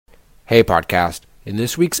Hey podcast. In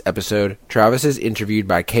this week's episode, Travis is interviewed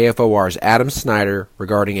by KFOR's Adam Snider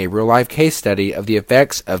regarding a real-life case study of the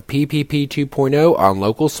effects of PPP 2.0 on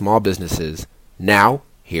local small businesses. Now,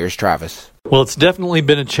 here's Travis. Well, it's definitely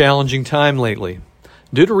been a challenging time lately.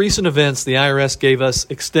 Due to recent events, the IRS gave us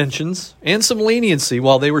extensions and some leniency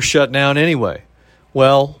while they were shut down anyway.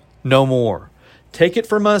 Well, no more. Take it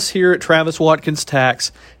from us here at Travis Watkins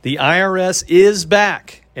Tax. The IRS is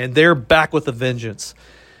back, and they're back with a vengeance.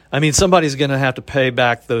 I mean, somebody's going to have to pay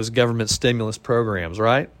back those government stimulus programs,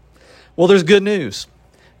 right? Well, there's good news.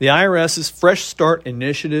 The IRS's Fresh Start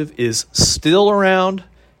initiative is still around,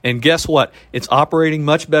 and guess what? It's operating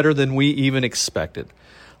much better than we even expected.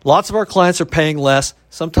 Lots of our clients are paying less,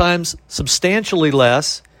 sometimes substantially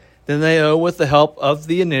less, than they owe with the help of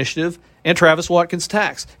the initiative and Travis Watkins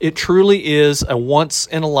Tax. It truly is a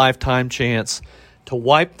once-in-a-lifetime chance to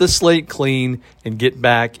wipe the slate clean and get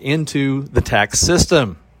back into the tax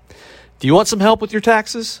system. Do you want some help with your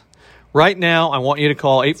taxes? Right now, I want you to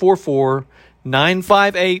call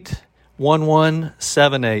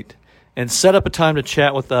 844-958-1178 and set up a time to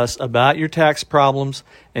chat with us about your tax problems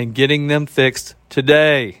and getting them fixed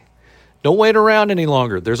today. Don't wait around any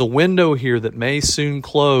longer. There's a window here that may soon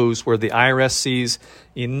close where the IRS sees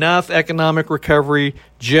enough economic recovery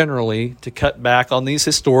generally to cut back on these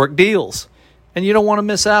historic deals. And you don't want to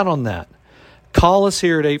miss out on that. Call us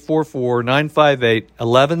here at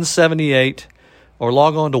 844-958-1178 or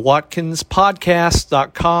log on to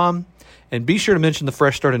watkinspodcast.com and be sure to mention the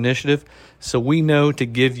Fresh Start Initiative so we know to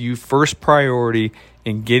give you first priority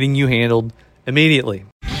in getting you handled immediately.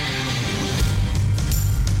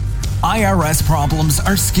 IRS problems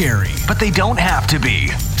are scary, but they don't have to be.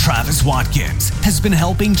 Travis Watkins has been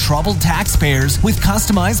helping troubled taxpayers with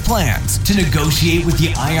customized plans to negotiate with the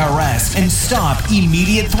IRS and stop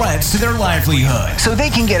immediate threats to their livelihood so they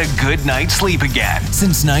can get a good night's sleep again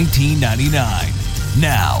since 1999.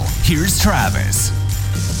 Now, here's Travis.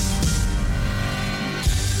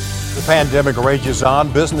 The pandemic rages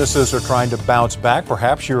on. Businesses are trying to bounce back.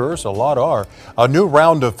 Perhaps yours, a lot are. A new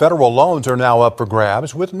round of federal loans are now up for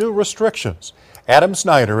grabs with new restrictions. Adam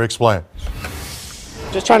Snider explains.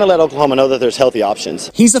 Just trying to let Oklahoma know that there's healthy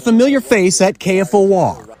options. He's a familiar face at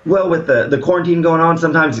KFOR. Well, with the quarantine going on,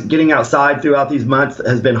 sometimes getting outside throughout these months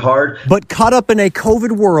has been hard. But caught up in a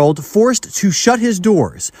COVID world, forced to shut his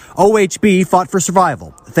doors, OHB fought for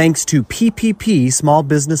survival thanks to PPP small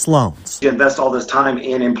business loans. You invest all this time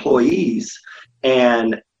in employees,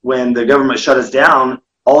 and when the government shut us down,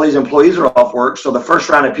 all these employees are off work. So the first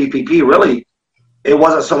round of PPP, really, it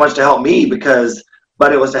wasn't so much to help me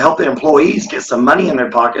but it was to help the employees get some money in their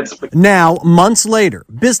pockets. Now, months later,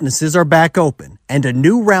 businesses are back open and a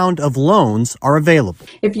new round of loans are available.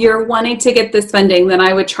 If you're wanting to get this funding, then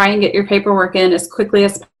I would try and get your paperwork in as quickly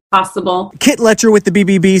as possible. Kit Letcher with the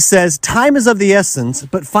BBB says time is of the essence,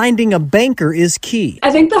 but finding a banker is key. I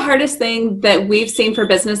think the hardest thing that we've seen for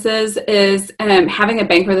businesses is having a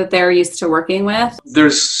banker that they're used to working with.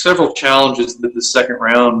 There's several challenges that the second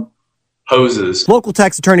round poses. Local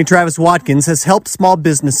tax attorney Travis Watkins has helped small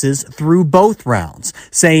businesses through both rounds,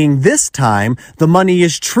 saying this time the money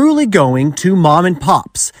is truly going to mom and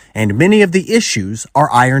pops, and many of the issues are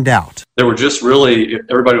ironed out. There were just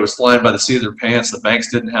everybody was flying by the seat of their pants. The banks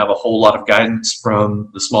didn't have a whole lot of guidance from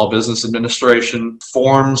the Small Business Administration.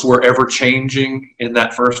 Forms were ever changing in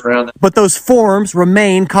that first round. But those forms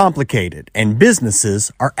remain complicated, and businesses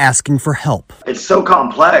are asking for help. It's so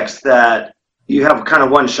complex that you have kind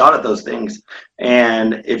of one shot at those things.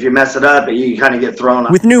 And if you mess it up, you kind of get thrown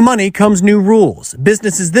out. With new money comes new rules.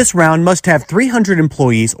 Businesses this round must have 300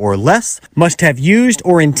 employees or less, must have used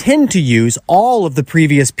or intend to use all of the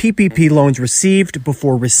previous PPP loans received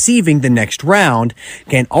before receiving the next round,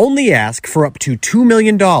 can only ask for up to $2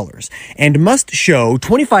 million, and must show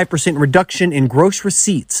 25% reduction in gross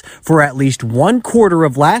receipts for at least 1 quarter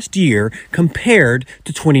of last year compared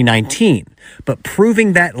to 2019. But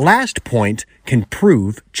proving that last point can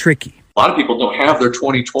prove tricky. A lot of people don't have their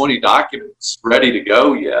 2020 documents ready to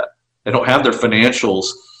go yet. They don't have their financials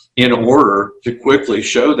in order to quickly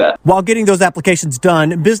show that. While getting those applications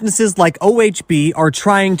done, businesses like OHB are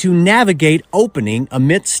trying to navigate opening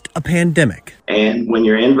amidst a pandemic. And when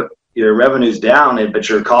your revenue's down, but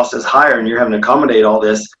your cost is higher and you're having to accommodate all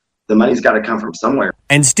this, the money's got to come from somewhere.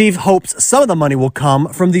 And Steve hopes some of the money will come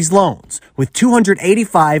from these loans, with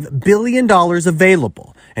 $285 billion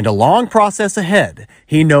available and a long process ahead.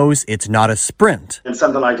 He knows it's not a sprint. And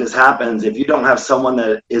something like this happens, if you don't have someone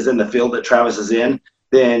that is in the field that Travis is in,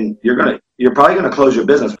 then you're probably going to close your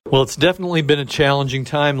business. Well, it's definitely been a challenging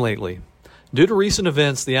time lately. Due to recent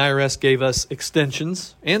events, the IRS gave us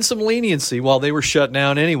extensions and some leniency while they were shut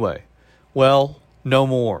down anyway. Well, no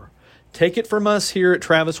more. Take it from us here at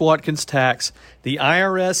Travis Watkins Tax. The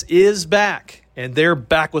IRS is back, and they're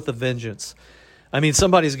back with a vengeance. I mean,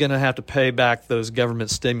 somebody's going to have to pay back those government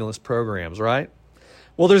stimulus programs, right?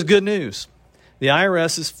 Well, there's good news. The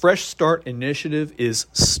IRS's Fresh Start initiative is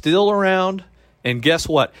still around, and guess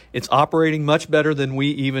what? It's operating much better than we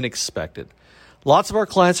even expected. Lots of our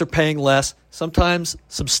clients are paying less, sometimes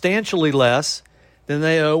substantially less, than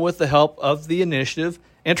they owe with the help of the initiative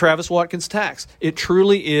and Travis Watkins Tax. It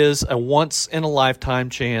truly is a once-in-a-lifetime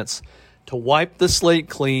chance to wipe the slate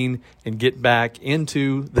clean and get back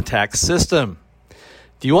into the tax system.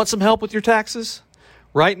 Do you want some help with your taxes?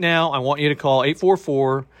 Right now, I want you to call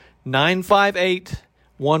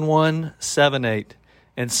 844-958-1178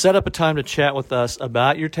 and set up a time to chat with us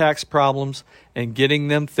about your tax problems and getting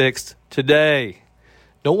them fixed today.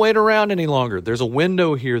 Don't wait around any longer. There's a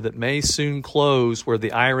window here that may soon close where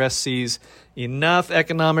the IRS sees enough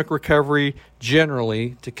economic recovery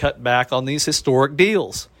generally to cut back on these historic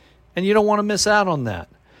deals. And you don't want to miss out on that.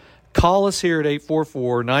 Call us here at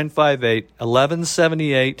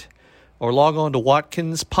 844-958-1178 or log on to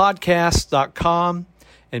watkinspodcast.com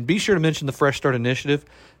and be sure to mention the Fresh Start Initiative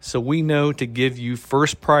so we know to give you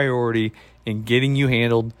first priority in getting you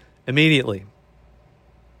handled immediately.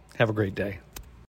 Have a great day.